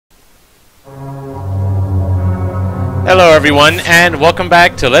Hello everyone, and welcome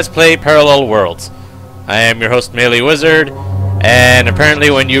back to Let's Play Parallel Worlds. I am your host MeleeWizard, and apparently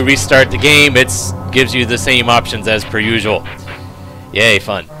when you restart the game, it gives you the same options as per usual. Yay,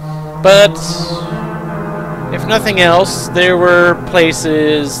 fun. But, if nothing else, there were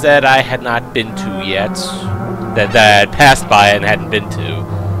places that I had not been to yet, that I had passed by and hadn't been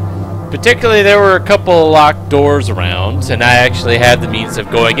to. Particularly, there were a couple locked doors around, and I actually had the means of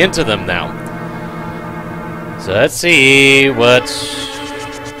going into them now. So let's see what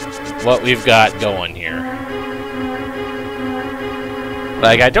we've got going here.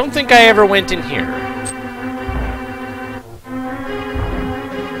 Like, I don't think I ever went in here.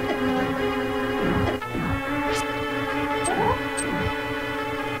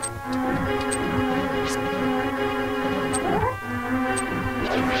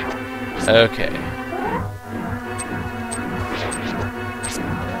 Okay.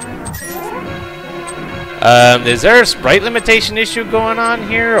 Is there a sprite limitation issue going on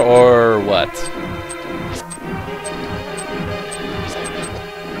here, or what?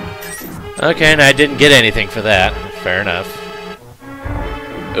 Okay, and I didn't get anything for that. Fair enough.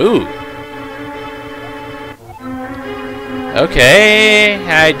 Ooh. Okay,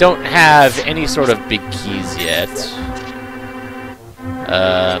 I don't have any sort of big keys yet.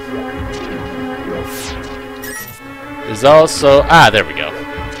 There's also... Ah, there we go.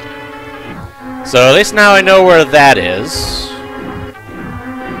 So at least now I know where that is.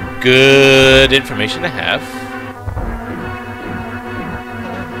 Good information to have.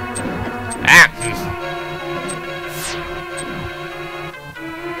 Ah!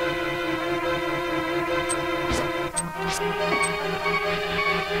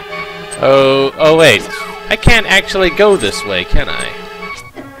 Oh wait. I can't actually go this way, can I?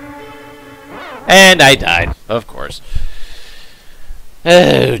 And I died, of course.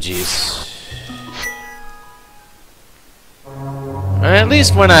 Oh, jeez. At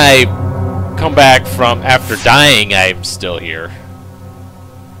least when I come back from after dying, I'm still here.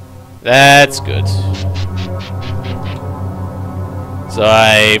 That's good. So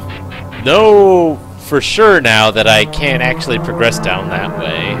I know for sure now that I can't actually progress down that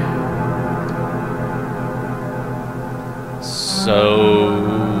way.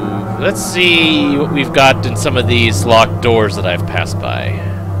 So let's see what we've got in some of these locked doors that I've passed by.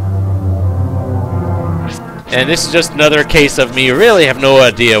 And this is just another case of me really have no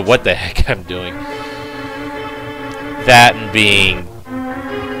idea what the heck I'm doing. That and being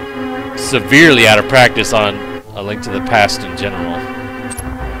severely out of practice on A Link to the Past in general.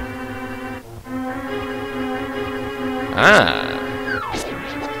 Ah.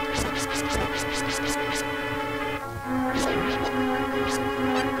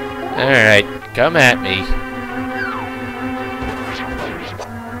 Alright, come at me.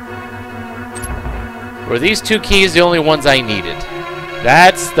 Were these two keys the only ones I needed?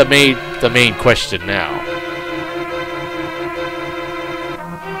 That's the main question now.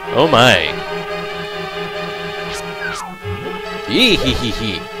 Oh my. Hee hee hee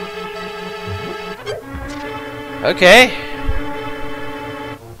hee. Okay.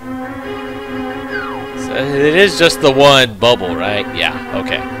 So it is just the one bubble, right? Yeah,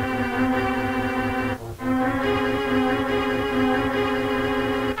 okay.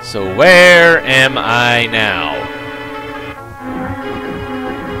 So where am I now?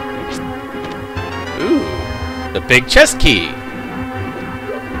 Ooh, the big chest key.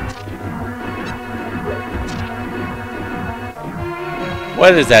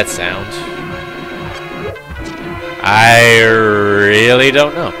 What does that sound? I really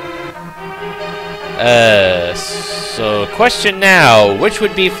don't know. So question now, which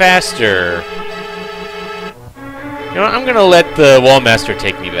would be faster? You know what, I'm gonna let the Wallmaster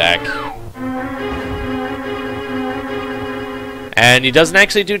take me back. And he doesn't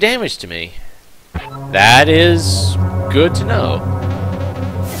actually do damage to me. That is good to know.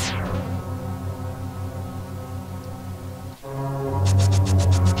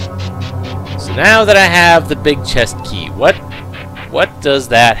 So now that I have the big chest key, what does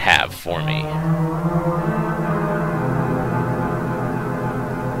that have for me?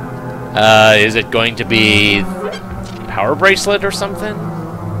 Is it going to be Power Bracelet or something?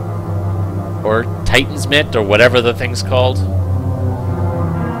 Or Titan's Mitt, or whatever the thing's called?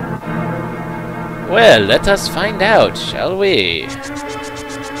 Well, let us find out, shall we?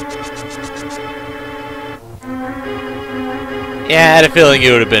 Yeah, I had a feeling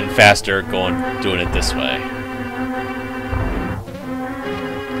it would have been faster doing it this way.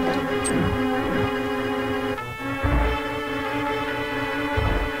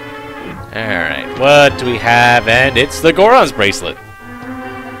 Alright, what do we have? And it's the Goron's bracelet.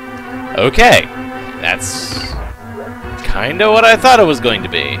 Okay, that's kinda what I thought it was going to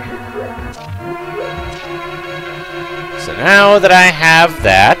be. So now that I have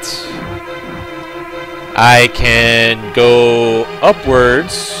that, I can go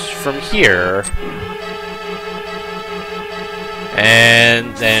upwards from here.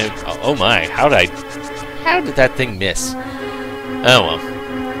 And then, oh my, how did that thing miss? Oh well.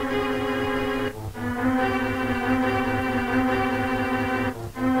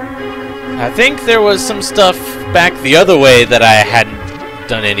 I think there was some stuff back the other way that I hadn't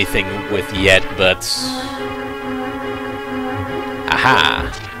done anything with yet, but... Aha!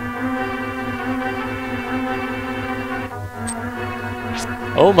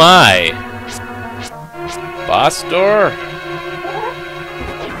 Oh my! Boss door?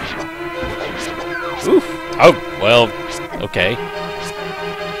 Oof! Oh, well, okay.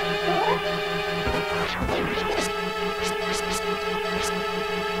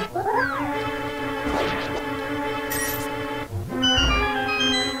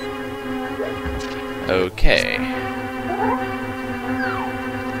 Okay.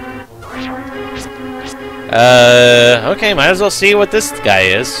 Okay, might as well see what this guy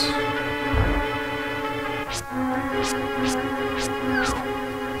is.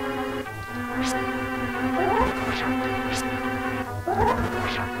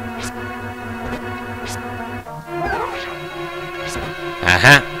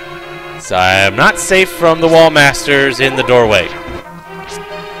 Aha! So I'm not safe from the wall masters in the doorway.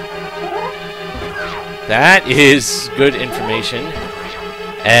 That is good information.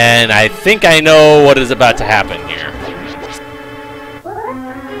 And I think I know what is about to happen here.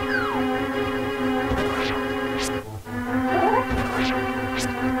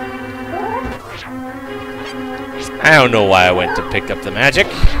 I don't know why I went to pick up the magic.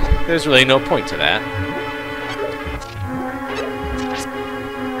 There's really no point to that.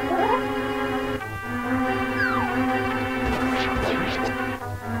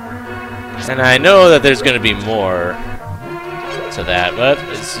 And I know that there's going to be more to that, but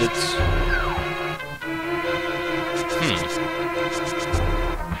it's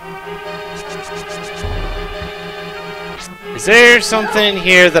Is there something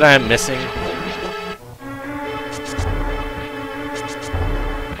here that I'm missing?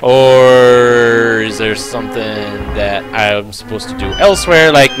 Or is there something that I'm supposed to do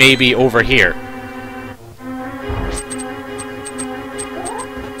elsewhere, like maybe over here?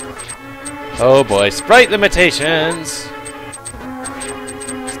 Oh boy, sprite limitations!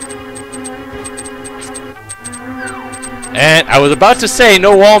 And I was about to say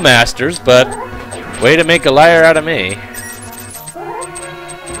no wall masters, but way to make a liar out of me.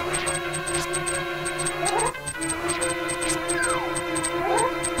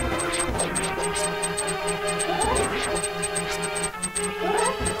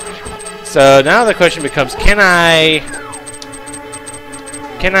 So now the question becomes, can I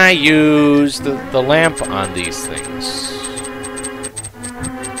use the lamp on these things?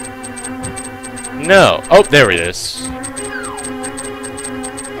 No. Oh, there it is.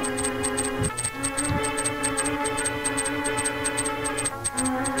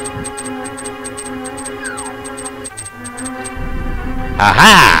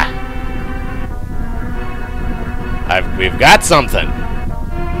 Aha! We've got something.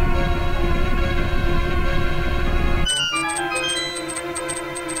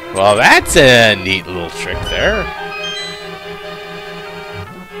 Well, that's a neat little trick there.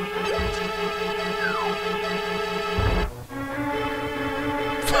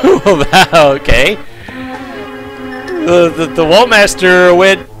 Okay. The wall master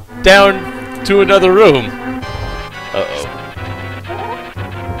went down to another room. Uh-oh.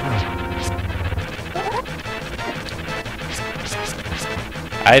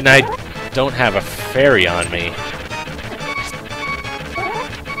 And I don't have a fairy on me.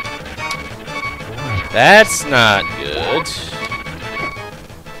 That's not good.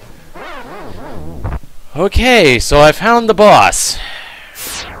 Okay, so I found the boss.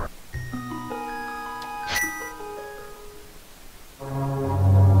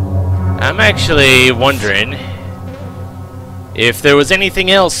 I'm actually wondering if there was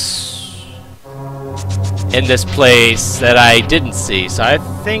anything else in this place that I didn't see. So I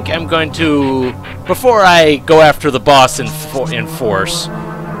think I'm going to, before I go after the boss in force,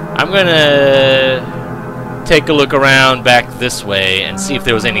 I'm gonna take a look around back this way and see if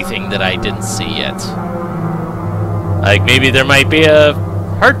there was anything that I didn't see yet. Like maybe there might be a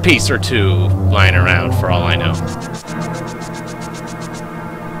heart piece or two lying around for all I know.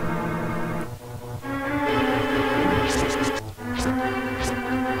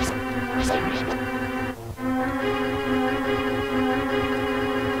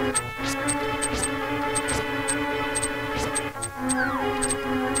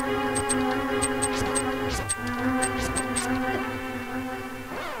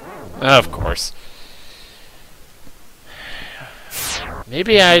 Of course.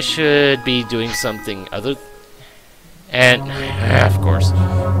 Maybe I should be doing something other... And... of course.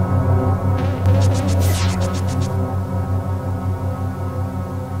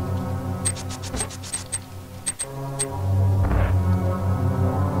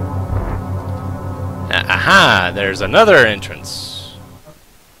 Aha! There's another entrance.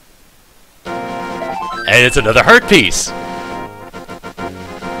 And it's another heart piece!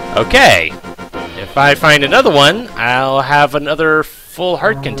 Okay. If I find another one, I'll have another full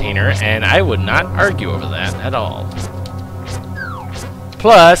heart container, and I would not argue over that at all.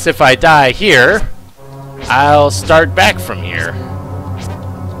 Plus, if I die here, I'll start back from here.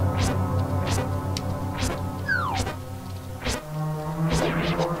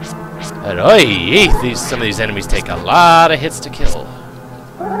 But oy, some of these enemies take a lot of hits to kill.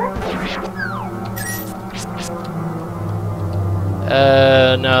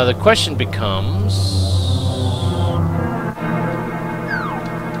 Now the question becomes...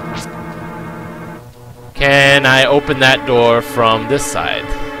 can I open that door from this side?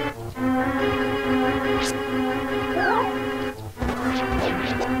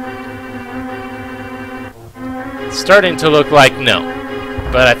 It's starting to look like no.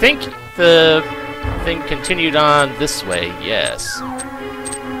 But I think the thing continued on this way, yes.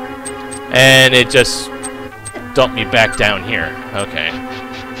 And it just dumped me back down here. Okay.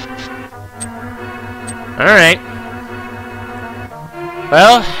 Alright.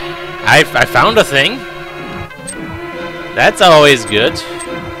 Well, I found a thing. That's always good.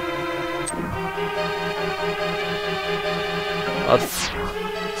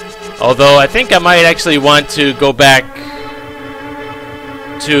 Although I think I might actually want to go back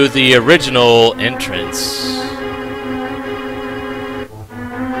to the original entrance.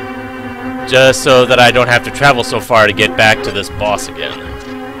 Just so that I don't have to travel so far to get back to this boss again.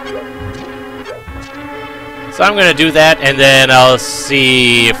 So I'm gonna do that, and then I'll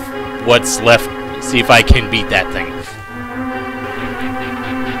see if what's left, see if I can beat that thing.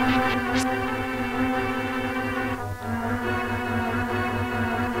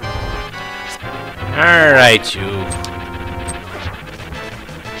 Alright, you.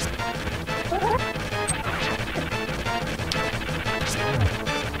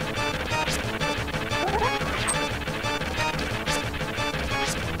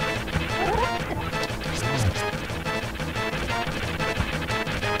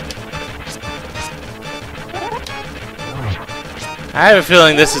 I have a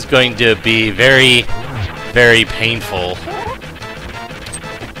feeling this is going to be very, very painful.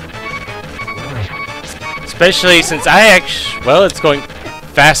 Especially since well, it's going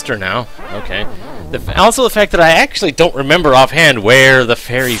faster now. Okay. Also the fact that I actually don't remember offhand where the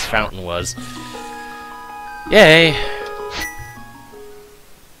fairy fountain was. Yay.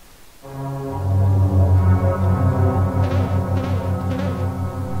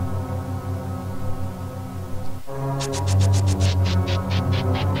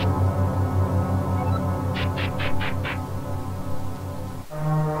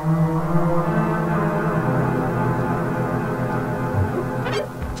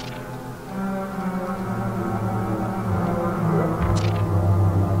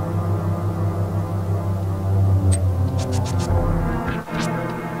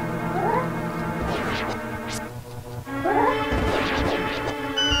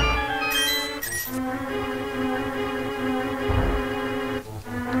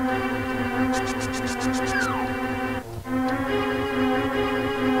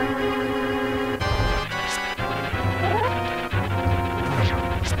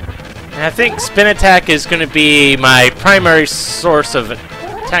 And I think spin attack is going to be my primary source of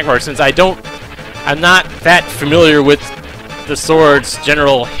attack power, since I'm not that familiar with the sword's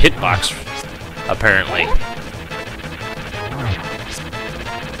general hitbox, apparently.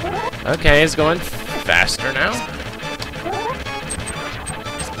 Okay, it's going faster now.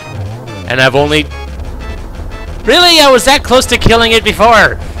 And I've only... Really? I was that close to killing it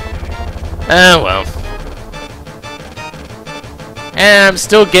before! Oh, well. And I'm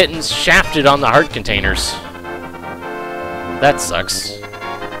still getting shafted on the heart containers. That sucks.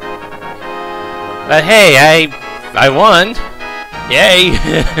 But hey, I won! Yay!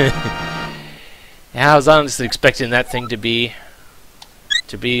 Yeah, I was honestly expecting that thing to be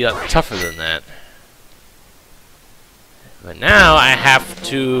tougher than that. But now I have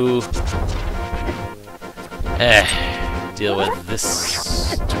to deal with this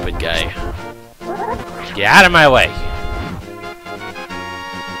stupid guy. Get out of my way!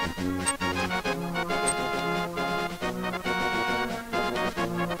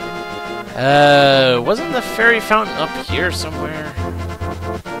 Wasn't the fairy fountain up here somewhere?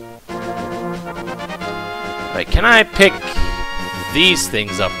 can I pick these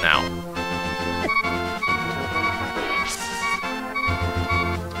things up now?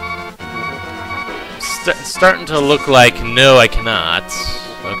 Starting to look like no, I cannot.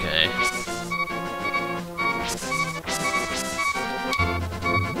 Okay.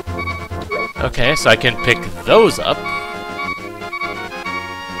 Okay, so I can pick those up.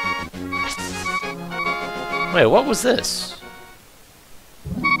 Wait, what was this?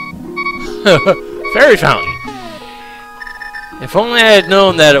 Fairy fountain. If only I had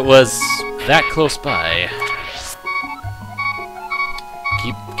known that it was that close by.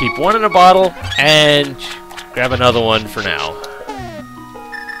 Keep one in a bottle and grab another one for now.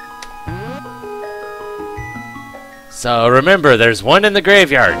 So remember, there's one in the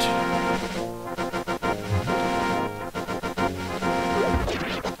graveyard.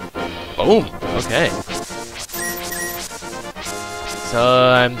 Boom. Okay. So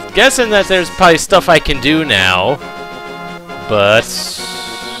I'm guessing that there's probably stuff I can do now, but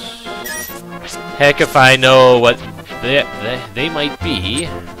heck if I know what they might be.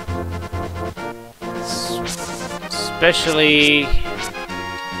 Especially,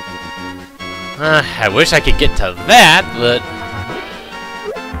 I wish I could get to that, but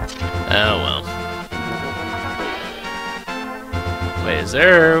oh well. Wait, is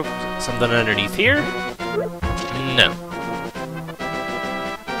there something underneath here? No.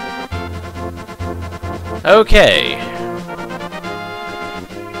 Okay.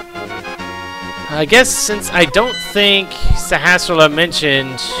 I guess since I don't think Sahasrara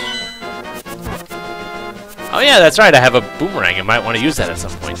mentioned... Oh yeah, that's right, I have a boomerang. I might want to use that at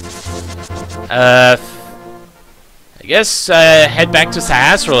some point. I guess head back to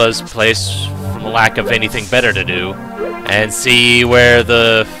Sahasrara's place from a lack of anything better to do. And see where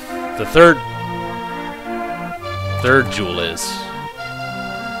the third jewel is.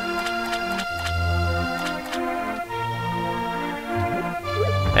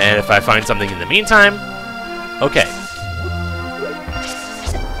 And if I find something in the meantime, okay.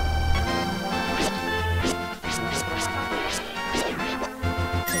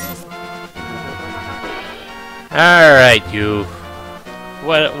 Alright, you.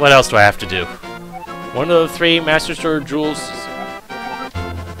 What else do I have to do? One of the 3 Master Sword jewels.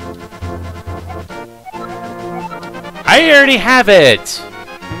 I already have it!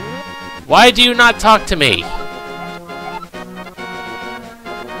 Why do you not talk to me?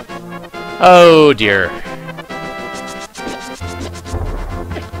 Oh dear.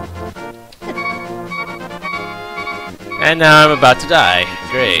 And now I'm about to die.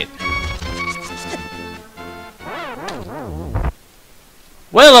 Great.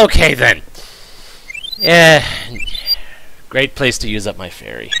 Well, okay then. Yeah. Great place to use up my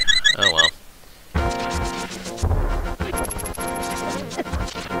fairy. Oh well.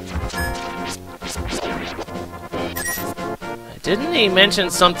 Didn't he mention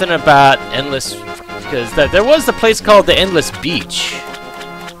something about Endless... Because there was the place called the Endless Beach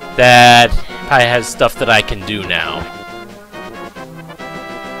that probably has stuff that I can do now.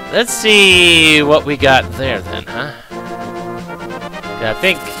 Let's see what we got there then, huh? Yeah, I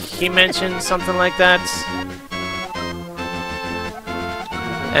think he mentioned something like that.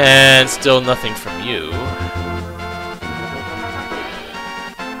 And still nothing from you.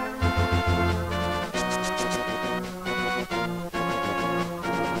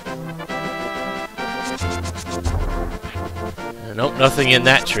 Nope, nothing in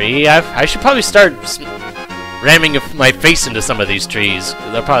that tree. I should probably start ramming my face into some of these trees.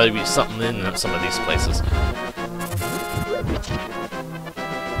 There'll probably be something in some of these places.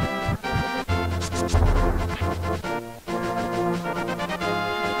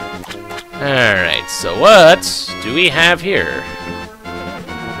 Alright, so what do we have here?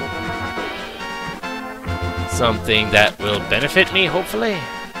 Something that will benefit me, hopefully?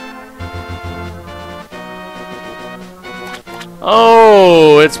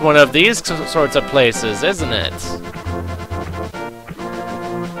 Oh, it's one of these sorts of places, isn't it?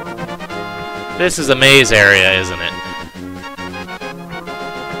 This is a maze area, isn't it?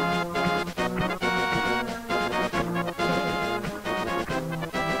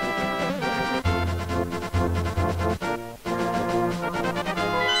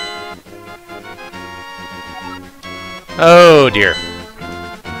 Oh dear.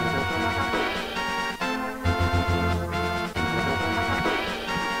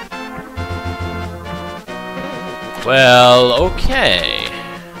 Well, okay.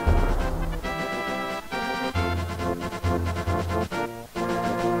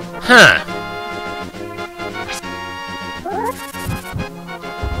 Huh.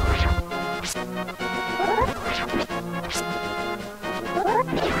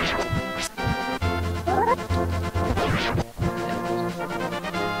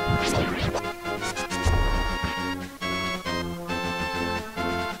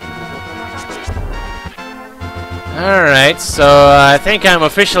 Alright, so I think I'm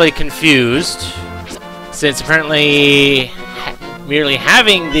officially confused, since apparently merely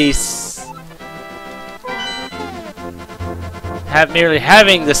having the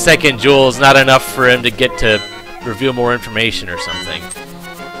second jewel is not enough for him to get to reveal more information or something.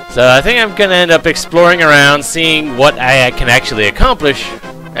 So I think I'm gonna end up exploring around, seeing what I can actually accomplish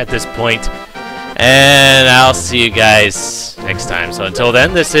at this point, and I'll see you guys next time. So until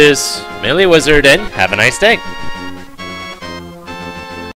then, this is MeleeWizard, and have a nice day.